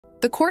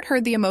The court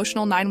heard the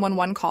emotional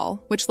 911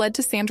 call, which led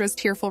to Sandra's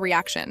tearful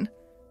reaction.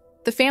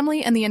 The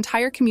family and the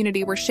entire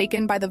community were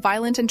shaken by the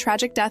violent and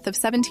tragic death of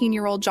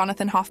 17-year-old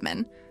Jonathan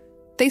Hoffman.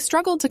 They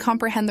struggled to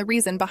comprehend the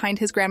reason behind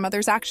his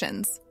grandmother's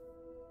actions.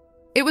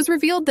 It was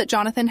revealed that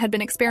Jonathan had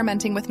been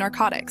experimenting with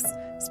narcotics,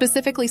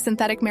 specifically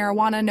synthetic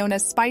marijuana known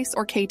as spice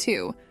or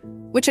K2,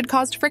 which had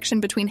caused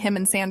friction between him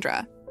and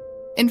Sandra.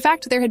 In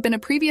fact, there had been a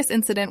previous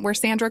incident where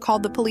Sandra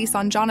called the police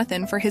on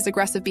Jonathan for his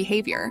aggressive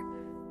behavior.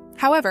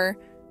 However,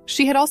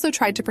 she had also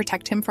tried to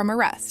protect him from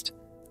arrest,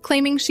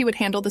 claiming she would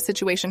handle the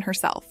situation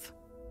herself.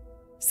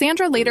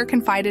 Sandra later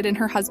confided in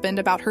her husband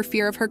about her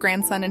fear of her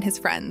grandson and his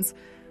friends,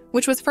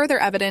 which was further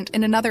evident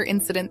in another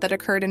incident that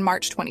occurred in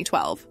March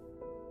 2012.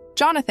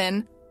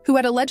 Jonathan, who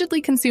had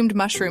allegedly consumed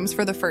mushrooms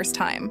for the first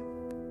time.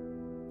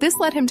 This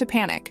led him to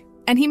panic,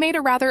 and he made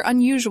a rather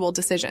unusual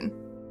decision.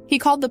 He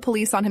called the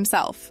police on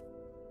himself.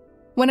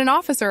 When an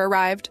officer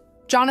arrived,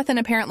 Jonathan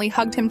apparently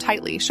hugged him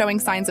tightly, showing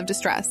signs of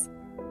distress.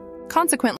 Consequently,